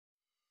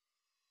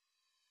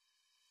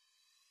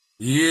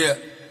Yeah.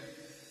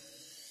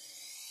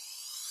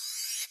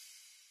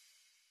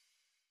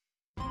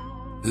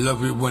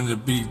 Love it when the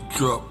beat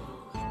drop.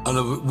 I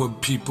love it when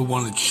people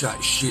wanna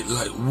chat shit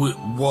like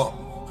what?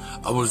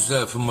 I was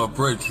there for my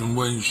brethren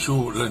Wayne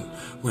Shortland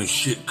when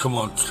shit come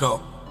on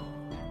top.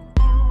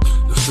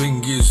 The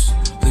thing is,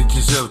 they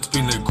deserve to be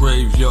in the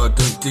graveyard.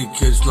 Them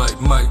dickheads like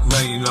Mike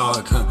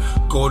Maynard.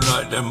 Go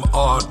like them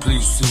hard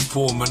police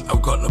informant.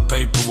 I've got the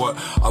paperwork,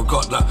 I've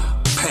got the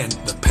pen,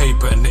 the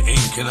paper and the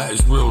ink, and that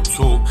is real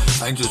talk.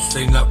 I ain't just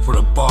saying that for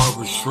the bar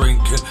of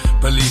shrink.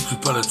 Believe me,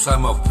 by the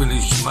time I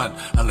finish, man,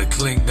 and the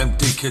clink, them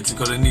dickheads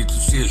are gonna need to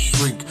see a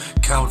shrink.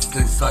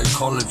 Counselling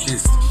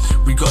psychologist,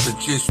 we got the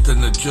gist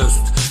and the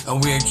just,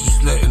 and we ain't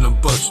just letting them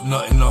bust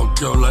nothing our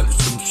girl like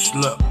some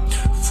slut.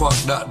 Fuck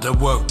that, they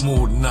work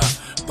more than that,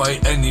 by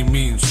any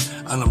means.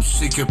 And I'm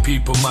sick of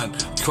people, man,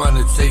 trying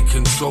to take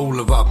control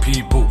of our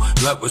people,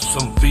 like we're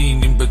some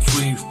fiend in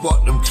between.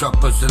 Fuck them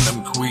trappers and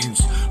them queens,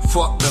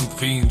 fuck them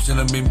fiends and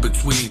them in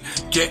between.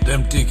 Get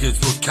them diggers,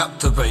 will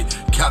captivate,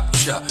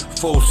 capture,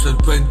 false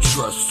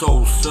adventurer,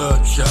 soul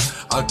searcher.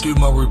 I do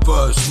my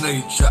reverse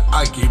nature,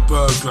 Aggie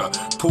burglar,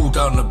 pull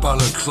down the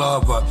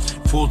balaclava.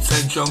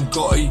 410 John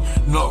Gotti,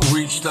 not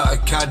reached that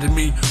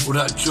academy or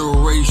that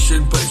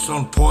duration, but it's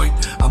on point.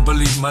 And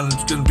believe, man,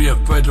 it's gonna be a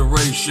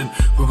federation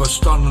with a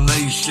stunning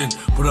nation,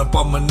 with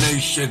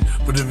abomination,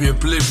 with the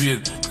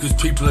oblivion, because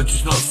people are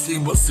just not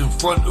seeing what's in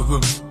front of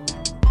them.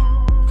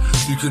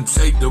 You can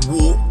take the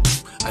walk,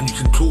 and you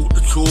can talk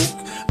the talk,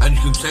 and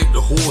you can take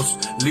the horse,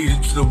 lead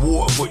it to the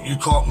water, but you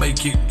can't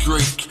make it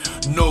drink.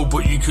 No,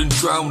 but you can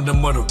drown the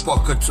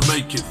motherfucker to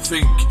make it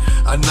think.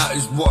 And that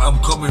is what I'm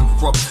coming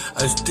from.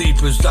 As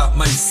deep as that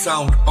may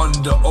sound,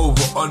 under,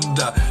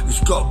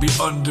 it's gotta be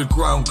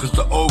underground, cause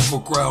the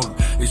overground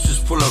is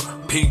just full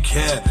of pink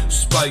hair,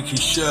 spiky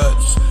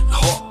shirts,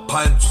 hot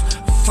pants,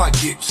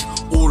 faggots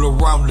all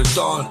around the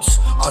dance.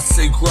 I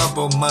say grab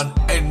a man,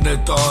 end the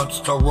dance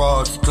to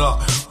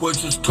Rasta. We're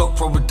just cut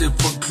from a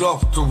different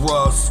cloth to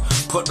Rust.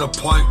 Put the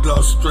pint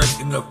glass straight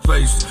in the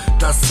face.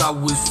 That's how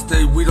we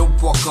stay, we don't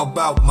fuck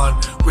about, man.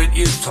 We're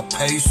here to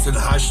paste and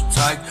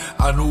hashtag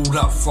and all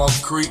that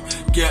fuckery.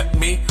 Get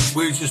me?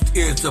 We're just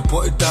here to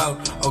put it down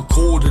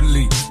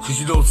accordingly. Cause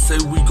you don't say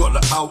we got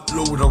the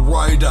outlaw with a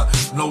rider.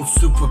 No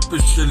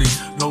superficially,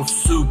 no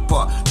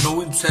super,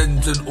 no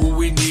intendant. All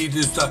we need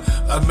is the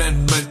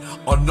amendment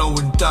or no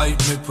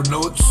indictment for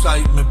no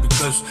excitement,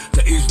 because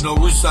there is no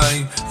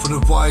resign for the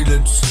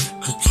violence.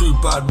 Cause true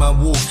bad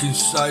man walk in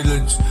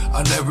silence,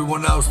 and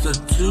everyone else that's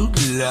too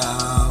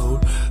loud,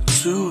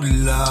 too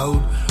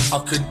loud. I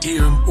can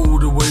hear him all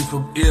the way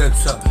from here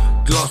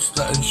to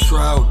Gloucester and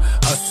Shroud.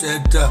 I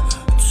said too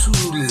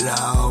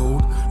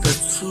loud, they're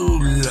too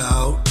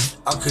loud.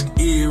 I can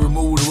hear him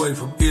all the way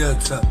from here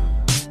to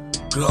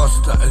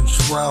Gloucester and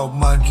Shroud.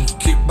 Man, just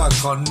kick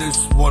back on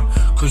this one,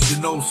 cause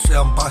you know, say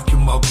I'm backing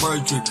my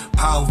virgin,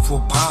 pound for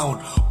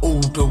pound, all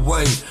the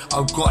way.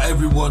 I've got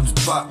everyone's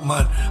back,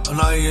 man,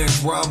 and I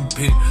ain't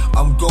ramping.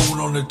 I'm going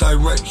on the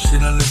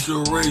direction and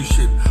the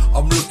duration.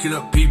 I'm looking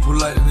at people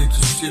like they need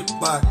to sit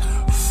back.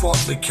 Fuck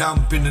the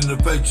camping and the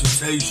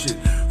vegetation,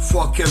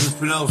 fuck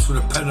everything else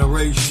with the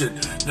peneration.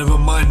 Never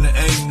mind the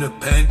aim, the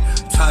pen,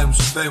 time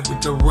spent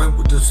with the rent,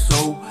 with the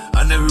soul,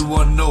 and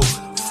everyone know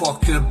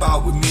fucking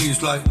about with me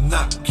is like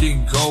Nat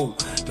King Cole.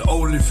 The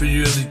only thing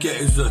you ever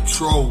get is a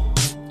troll.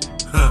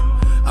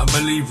 I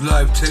believe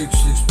life takes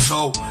its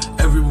toll.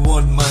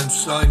 Everyone, man,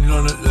 signing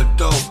on at the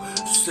door.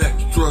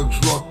 Sex, drugs,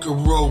 rock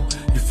and roll.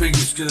 You think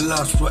it's gonna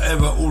last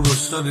forever, all of a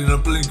sudden in a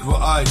blink of an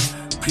eye.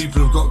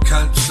 People have got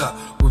cancer,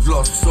 we've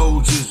lost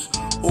soldiers,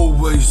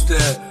 always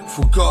there,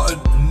 forgotten,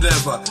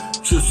 never,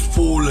 just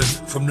fallen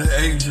from the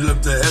angel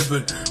of the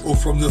heaven, or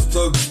from the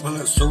thugs, man,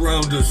 that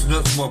surround us, and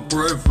that's my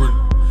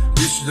brethren.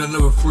 This is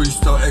another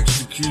freestyle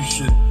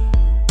execution.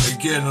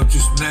 Again, I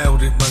just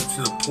nailed it, man,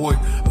 to the point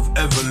of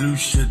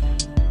evolution.